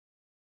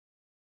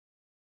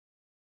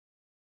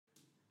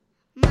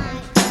We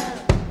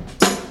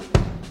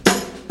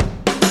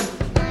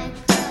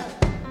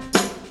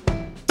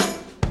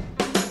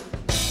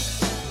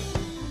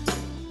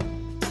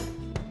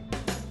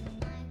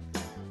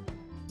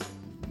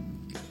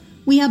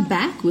are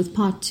back with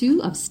part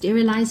 2 of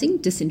sterilizing,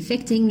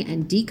 disinfecting,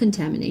 and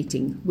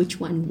decontaminating.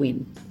 Which one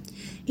when?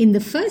 In the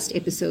first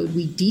episode,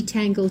 we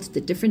detangled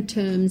the different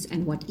terms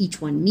and what each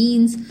one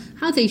means,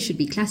 how they should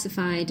be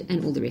classified,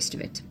 and all the rest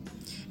of it.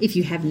 If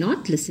you have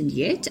not listened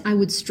yet, I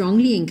would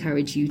strongly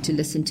encourage you to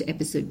listen to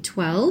episode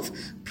 12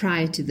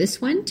 prior to this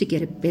one to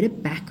get a better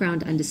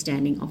background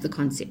understanding of the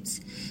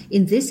concepts.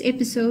 In this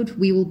episode,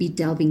 we will be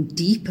delving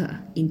deeper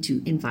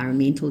into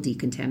environmental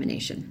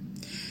decontamination.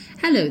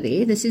 Hello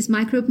there, this is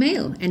Microbe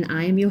Mail, and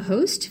I am your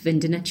host,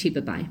 Vindana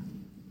Chibabai.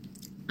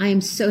 I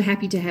am so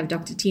happy to have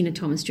Dr. Tina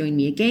Thomas join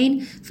me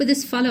again for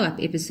this follow-up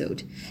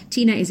episode.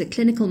 Tina is a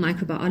clinical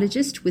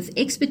microbiologist with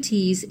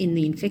expertise in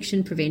the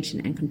infection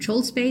prevention and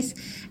control space,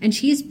 and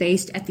she is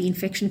based at the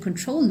Infection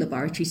Control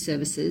Laboratory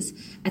Services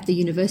at the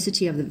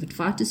University of the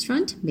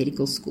Witwatersrand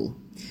Medical School.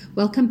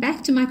 Welcome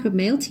back to Microbe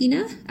Mail,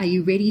 Tina. Are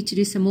you ready to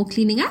do some more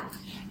cleaning up?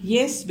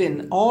 Yes,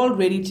 Vin, all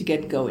ready to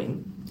get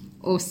going.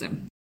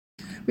 Awesome.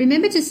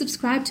 Remember to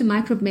subscribe to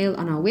Microbe Mail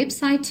on our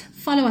website,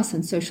 follow us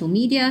on social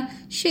media,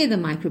 share the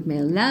Microbe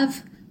Mail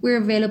love. We're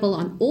available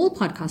on all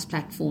podcast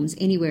platforms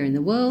anywhere in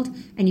the world,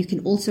 and you can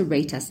also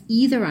rate us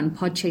either on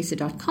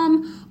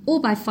podchaser.com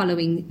or by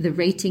following the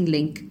rating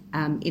link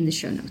in the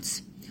show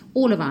notes.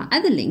 All of our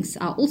other links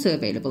are also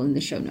available in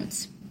the show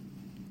notes.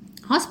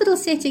 Hospital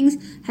settings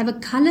have a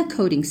color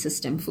coding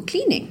system for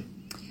cleaning.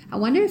 I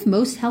wonder if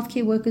most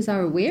healthcare workers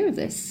are aware of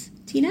this.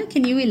 Tina,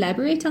 can you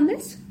elaborate on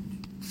this?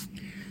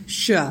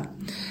 Sure.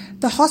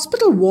 The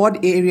hospital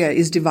ward area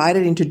is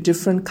divided into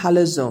different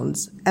color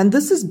zones, and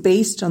this is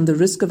based on the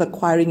risk of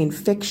acquiring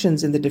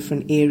infections in the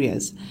different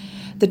areas.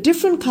 The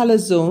different color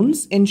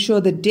zones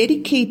ensure that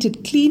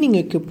dedicated cleaning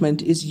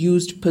equipment is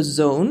used per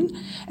zone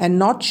and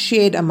not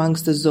shared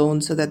amongst the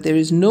zones so that there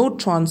is no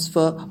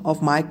transfer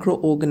of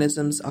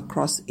microorganisms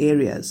across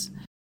areas.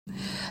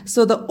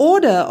 So the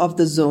order of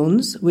the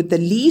zones with the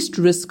least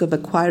risk of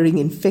acquiring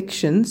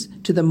infections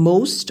to the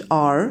most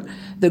are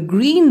the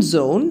green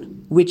zone,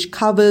 which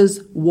covers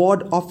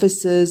ward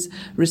offices,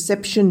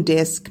 reception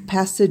desk,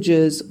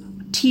 passages,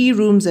 tea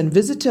rooms, and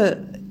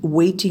visitor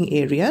waiting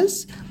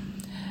areas.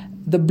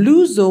 The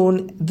blue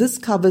zone, this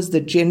covers the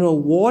general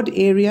ward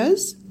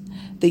areas.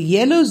 The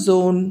yellow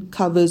zone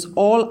covers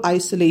all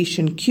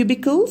isolation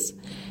cubicles.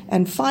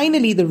 And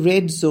finally, the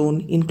red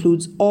zone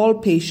includes all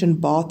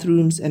patient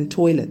bathrooms and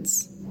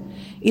toilets.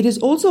 It is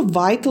also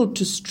vital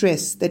to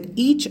stress that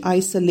each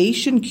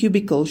isolation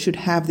cubicle should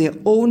have their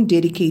own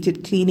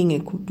dedicated cleaning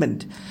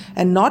equipment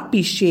and not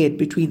be shared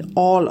between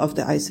all of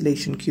the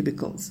isolation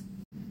cubicles.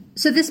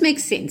 So this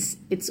makes sense.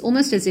 It's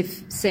almost as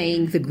if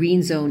saying the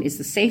green zone is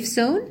the safe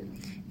zone,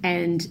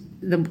 and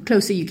the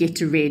closer you get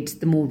to red,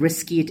 the more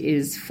risky it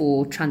is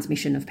for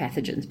transmission of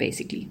pathogens,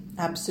 basically.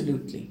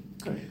 Absolutely.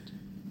 Correct.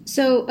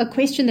 So a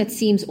question that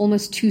seems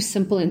almost too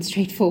simple and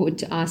straightforward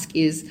to ask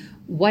is,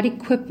 what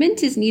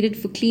equipment is needed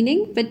for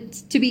cleaning? But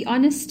to be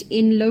honest,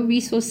 in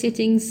low-resource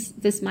settings,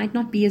 this might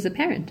not be as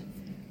apparent.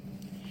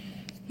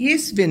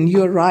 Yes, Vin,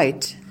 you're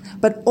right.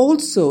 But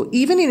also,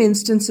 even in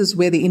instances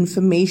where the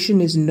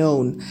information is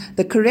known,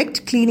 the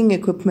correct cleaning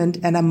equipment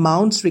and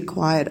amounts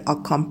required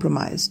are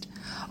compromised.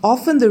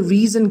 Often the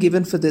reason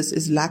given for this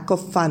is lack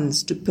of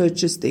funds to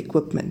purchase the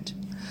equipment.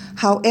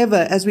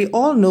 However, as we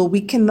all know,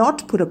 we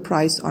cannot put a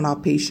price on our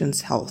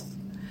patients' health.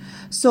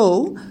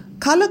 So,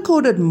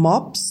 color-coded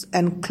mops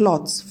and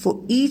cloths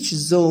for each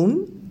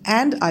zone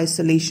and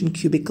isolation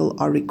cubicle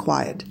are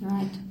required.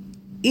 Right.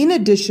 In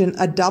addition,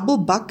 a double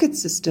bucket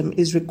system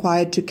is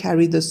required to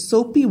carry the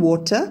soapy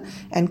water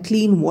and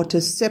clean water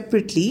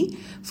separately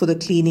for the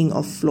cleaning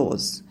of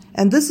floors.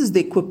 And this is the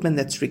equipment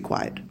that's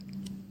required.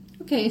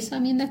 Okay, so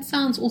that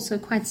sounds also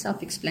quite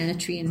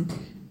self-explanatory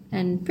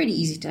and pretty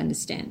easy to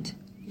understand.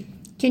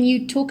 Can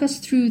you talk us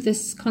through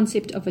this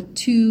concept of a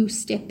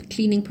two-step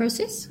cleaning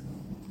process?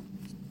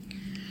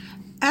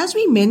 As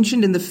we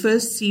mentioned in the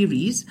first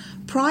series,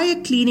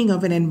 prior cleaning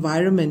of an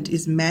environment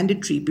is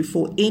mandatory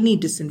before any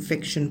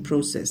disinfection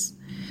process.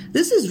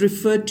 This is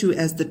referred to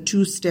as the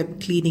two-step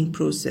cleaning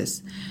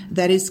process.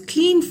 That is,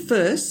 clean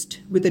first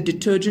with a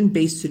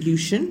detergent-based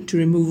solution to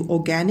remove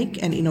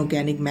organic and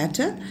inorganic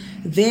matter,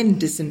 then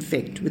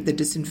disinfect with the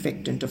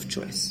disinfectant of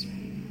choice.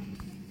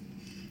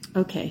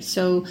 Okay,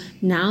 so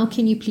now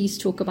can you please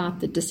talk about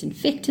the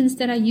disinfectants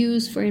that are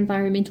used for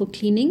environmental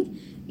cleaning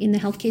in the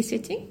healthcare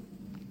setting?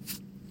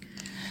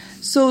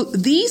 So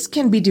these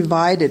can be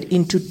divided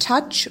into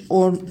touch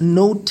or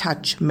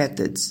no-touch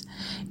methods.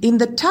 In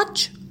the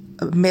touch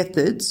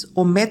methods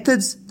or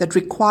methods that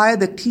require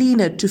the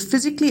cleaner to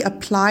physically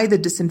apply the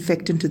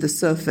disinfectant to the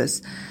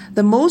surface,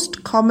 the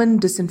most common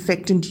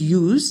disinfectant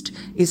used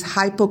is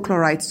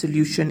hypochlorite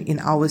solution in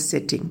our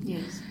setting.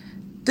 Yes.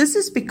 This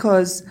is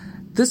because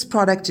this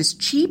product is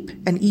cheap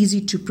and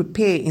easy to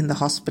prepare in the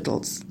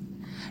hospitals.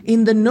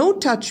 In the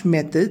no-touch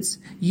methods,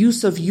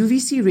 use of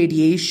UVC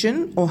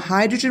radiation or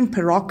hydrogen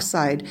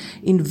peroxide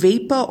in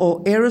vapor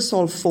or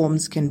aerosol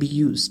forms can be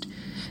used.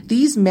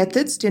 These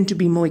methods tend to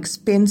be more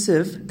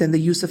expensive than the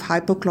use of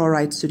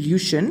hypochlorite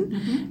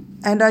solution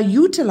and are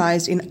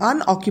utilized in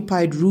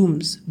unoccupied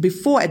rooms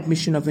before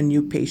admission of a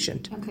new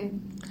patient. Okay.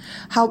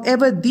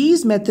 However,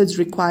 these methods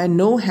require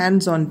no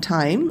hands-on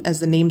time, as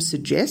the name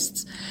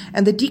suggests,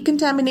 and the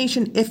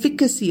decontamination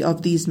efficacy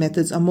of these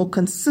methods are more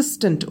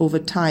consistent over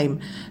time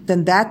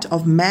than that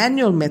of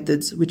manual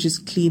methods, which is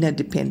cleaner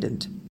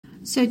dependent.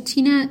 So,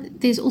 Tina,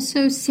 there's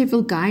also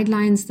several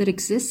guidelines that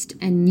exist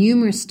and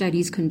numerous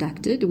studies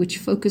conducted which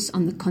focus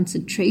on the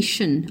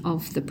concentration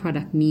of the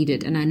product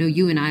needed. And I know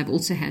you and I have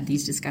also had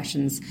these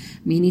discussions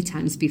many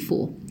times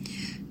before.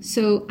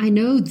 So I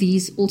know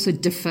these also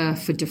differ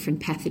for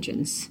different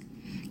pathogens.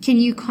 Can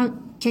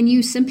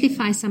you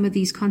simplify some of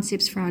these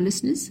concepts for our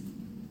listeners?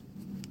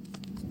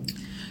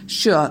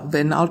 Sure,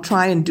 then I'll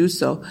try and do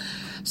so.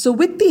 So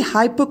with the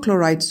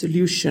hypochlorite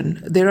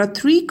solution, there are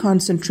 3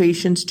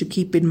 concentrations to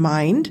keep in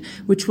mind,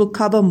 which will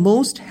cover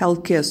most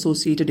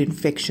healthcare-associated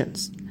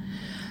infections.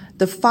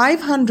 The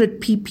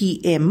 500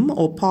 ppm,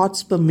 or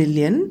parts per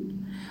million,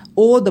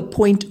 or the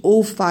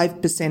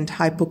 0.05%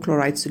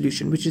 hypochlorite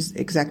solution, which is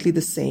exactly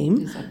the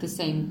same. Is that the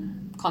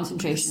same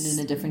concentration in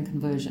a different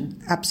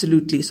conversion?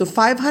 Absolutely. So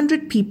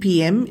 500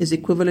 ppm is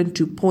equivalent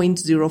to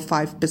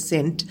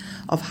 0.05%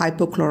 of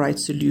hypochlorite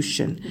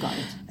solution. Got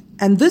it.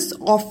 And this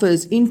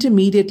offers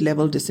intermediate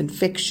level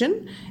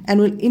disinfection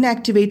and will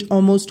inactivate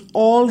almost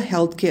all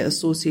healthcare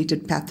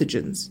associated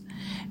pathogens.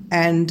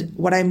 And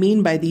what I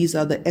mean by these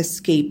are the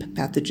escape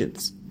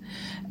pathogens.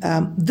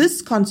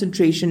 This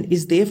concentration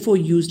is therefore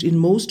used in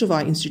most of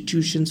our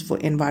institutions for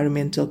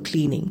environmental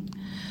cleaning.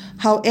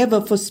 However,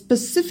 for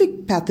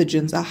specific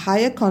pathogens, a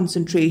higher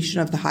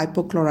concentration of the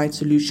hypochlorite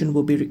solution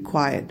will be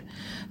required,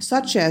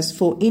 such as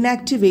for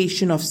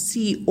inactivation of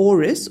C.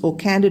 auris or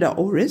Candida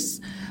auris,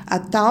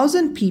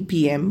 1,000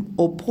 ppm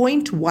or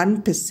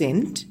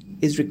 0.1%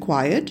 is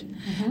required,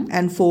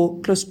 and for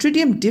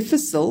Clostridium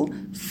difficile,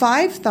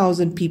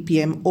 5,000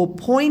 ppm or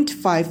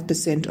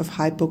 0.5% of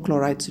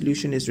hypochlorite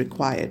solution is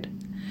required.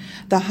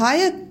 The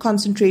higher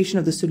concentration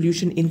of the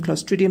solution in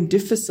Clostridium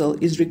difficile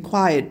is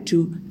required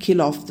to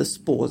kill off the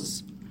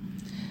spores.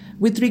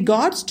 With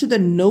regards to the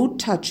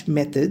no-touch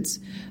methods,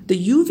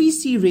 the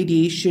UVC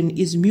radiation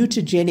is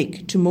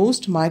mutagenic to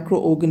most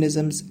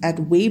microorganisms at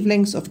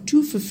wavelengths of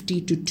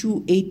 250 to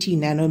 280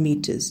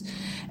 nanometers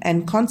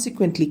and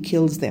consequently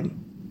kills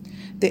them.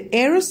 The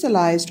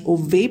aerosolized or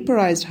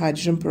vaporized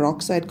hydrogen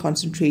peroxide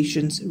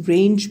concentrations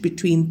range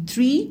between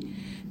 3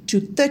 to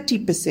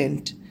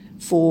 30%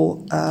 for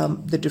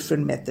the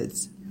different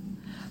methods.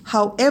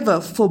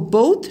 However, for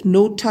both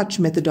no-touch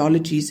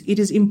methodologies, it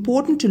is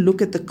important to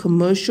look at the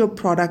commercial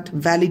product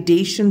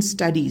validation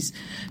studies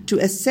to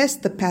assess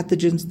the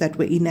pathogens that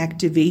were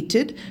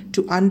inactivated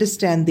to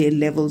understand their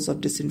levels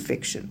of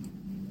disinfection.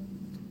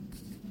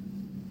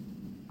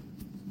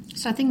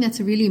 So I think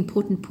that's a really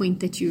important point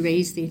that you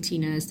raised there,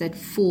 Tina, is that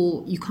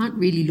you can't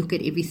really look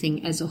at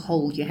everything as a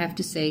whole. You have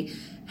to say,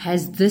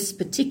 has this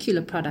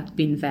particular product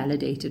been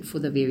validated for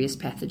the various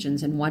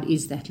pathogens, and what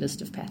is that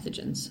list of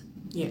pathogens?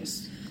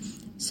 Yes.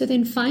 So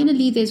then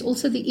finally, there's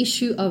also the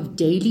issue of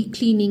daily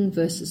cleaning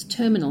versus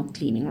terminal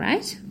cleaning,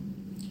 right?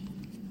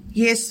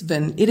 Yes,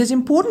 Vin. It is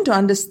important to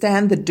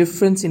understand the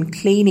difference in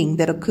cleaning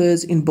that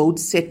occurs in both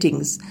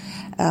settings,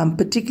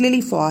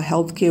 particularly for our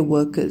healthcare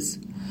workers.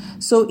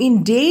 So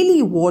in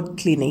daily ward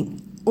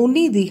cleaning,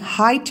 only the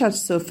high-touch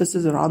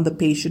surfaces around the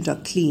patient are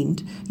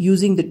cleaned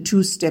using the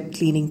 2-step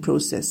cleaning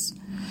process.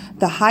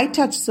 The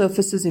high-touch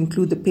surfaces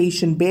include the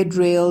patient bed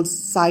rails,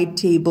 side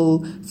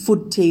table,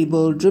 foot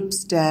table, drip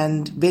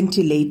stand,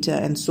 ventilator,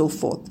 and so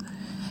forth.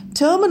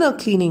 Terminal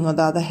cleaning, on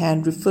the other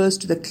hand, refers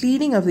to the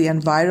cleaning of the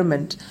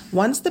environment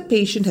once the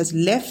patient has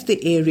left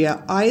the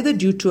area, either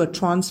due to a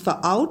transfer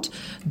out,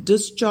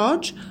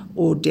 discharge,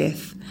 or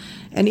death.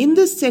 And in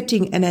this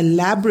setting, an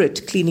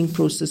elaborate cleaning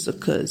process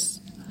occurs.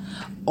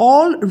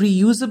 All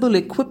reusable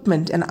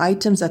equipment and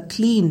items are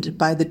cleaned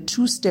by the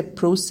 2-step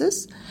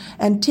process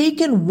and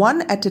taken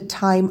one at a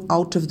time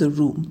out of the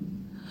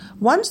room.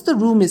 Once the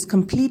room is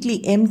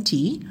completely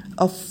empty,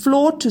 a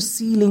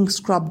floor-to-ceiling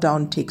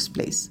scrub-down takes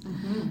place.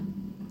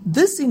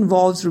 This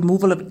involves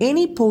removal of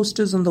any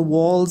posters on the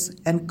walls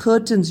and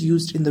curtains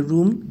used in the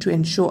room to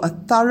ensure a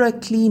thorough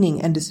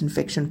cleaning and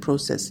disinfection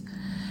process.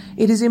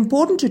 It is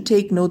important to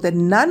take note that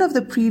none of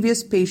the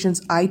previous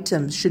patient's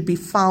items should be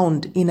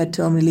found in a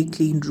terminally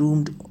cleaned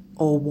room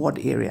or ward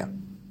area.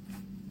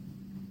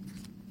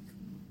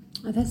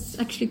 That's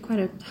actually quite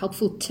a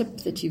helpful tip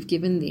that you've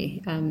given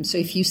there. So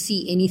if you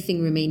see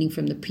anything remaining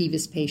from the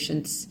previous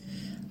patient's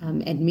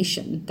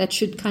admission, that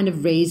should kind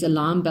of raise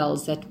alarm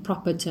bells that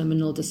proper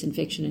terminal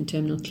disinfection and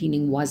terminal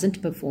cleaning wasn't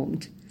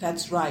performed.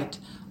 That's right.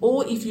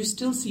 Or if you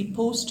still see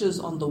posters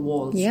on the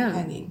walls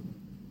hanging.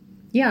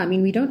 Yeah, I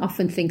mean, we don't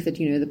often think that,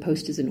 the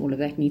posters and all of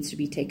that needs to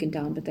be taken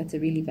down, but that's a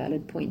really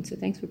valid point. So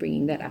thanks for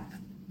bringing that up.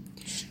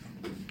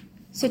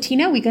 So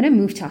Tina, we're going to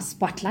move to our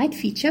spotlight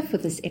feature for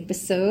this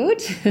episode.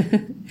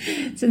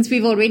 Since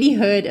we've already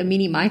heard a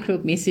mini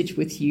microbe message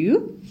with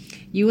you,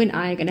 you and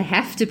I are going to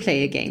have to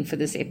play a game for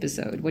this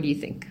episode. What do you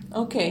think?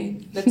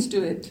 Okay, let's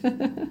do it.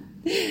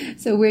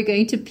 So we're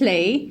going to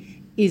play,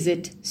 is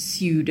it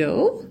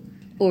pseudo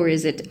or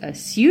is it a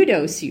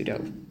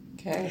pseudo-pseudo?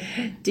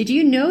 Okay. Did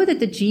you know that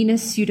the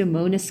genus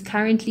Pseudomonas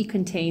currently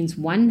contains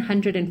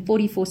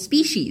 144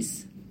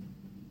 species?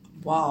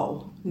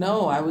 Wow.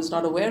 No, I was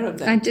not aware of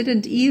that. I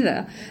didn't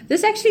either.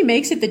 This actually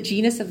makes it the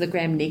genus of the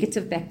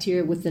gram-negative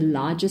bacteria with the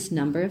largest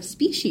number of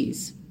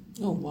species.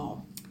 Oh,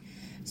 wow.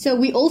 So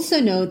we also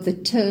know the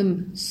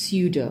term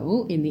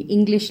pseudo in the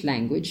English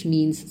language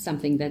means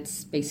something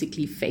that's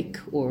basically fake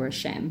or a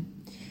sham.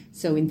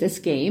 So in this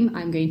game,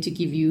 I'm going to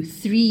give you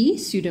 3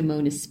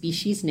 Pseudomonas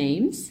species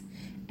names,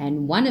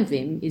 and one of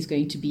them is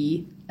going to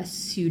be a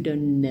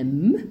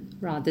pseudonym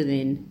rather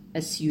than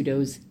a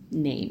pseudo's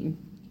name.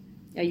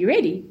 Are you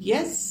ready?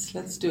 Yes,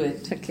 let's do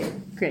it. Okay,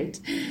 great.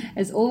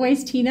 As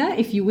always, Tina,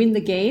 if you win the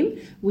game,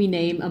 we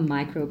name a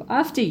microbe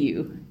after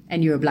you,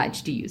 and you're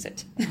obliged to use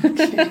it.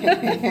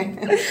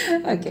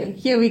 Okay. Okay,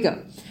 here we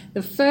go.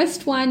 The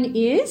first one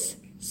is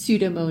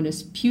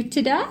Pseudomonas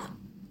putida.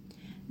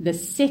 The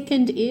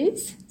second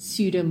is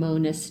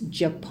Pseudomonas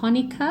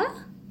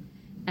japonica.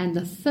 And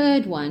the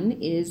third one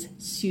is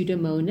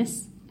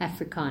Pseudomonas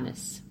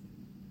africanus.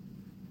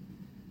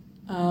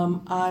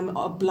 I'm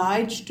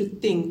obliged to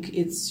think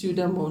it's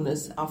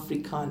Pseudomonas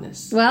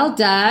africanus. Well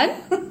done.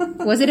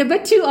 Was it a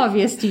bit too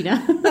obvious,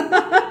 Tina?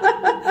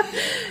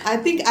 I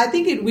think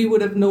we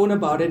would have known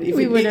about it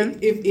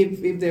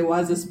if there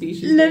was a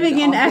species living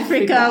in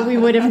Africa. We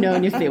would have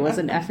known if there was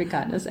an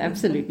africanus.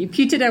 Absolutely.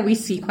 Putida we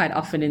see quite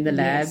often in the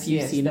lab.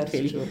 You've seen it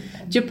clearly. True.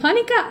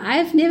 Japonica,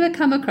 I've never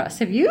come across.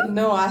 Have you?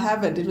 No, I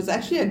haven't. It was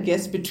actually a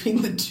guess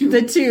between the two.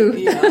 The two.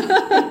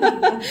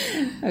 Yeah.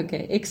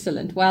 Okay,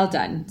 excellent. Well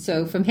done.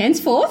 So from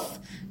henceforth,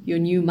 your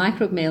new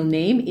microbe male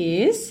name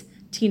is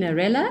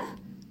Tinarella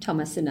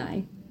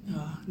Thomasinai.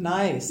 Oh,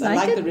 nice. Like I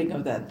like it? the ring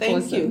of that.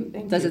 Thank Awesome. you.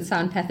 Thank Does you. it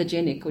sound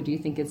pathogenic, or do you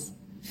think it's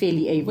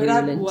fairly But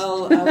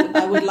avirulent?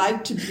 I would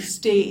like to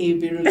stay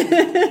avirulent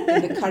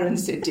in the current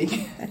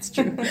setting. That's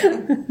true.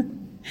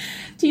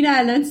 Tina,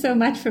 I learned so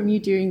much from you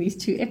during these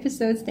 2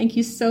 episodes. Thank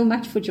you so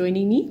much for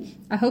joining me.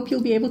 I hope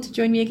you'll be able to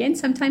join me again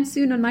sometime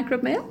soon on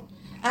Microbe Mail.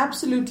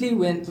 Absolutely,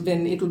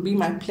 Vin. It will be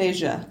my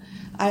pleasure.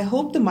 I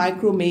hope the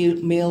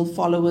Micromail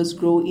followers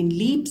grow in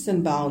leaps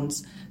and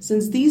bounds,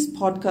 since these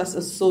podcasts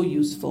are so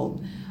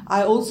useful.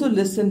 I also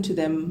listen to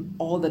them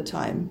all the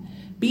time.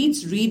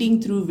 Beats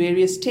reading through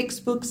various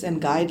textbooks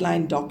and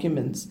guideline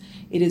documents.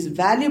 It is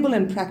valuable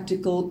and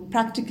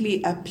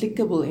practically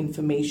applicable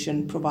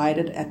information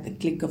provided at the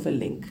click of a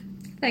link.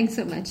 Thanks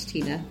so much,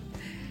 Tina.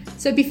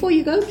 So before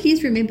you go,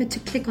 please remember to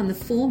click on the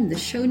form in the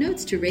show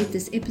notes to rate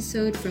this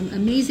episode from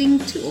amazing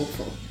to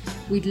awful.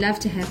 We'd love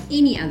to have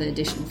any other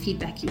additional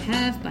feedback you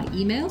have by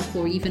email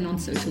or even on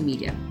social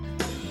media.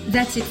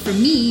 That's it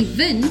from me,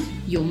 Vin,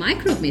 your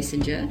microbe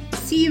messenger.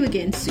 See you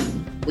again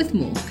soon with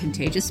more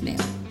Contagious Mail.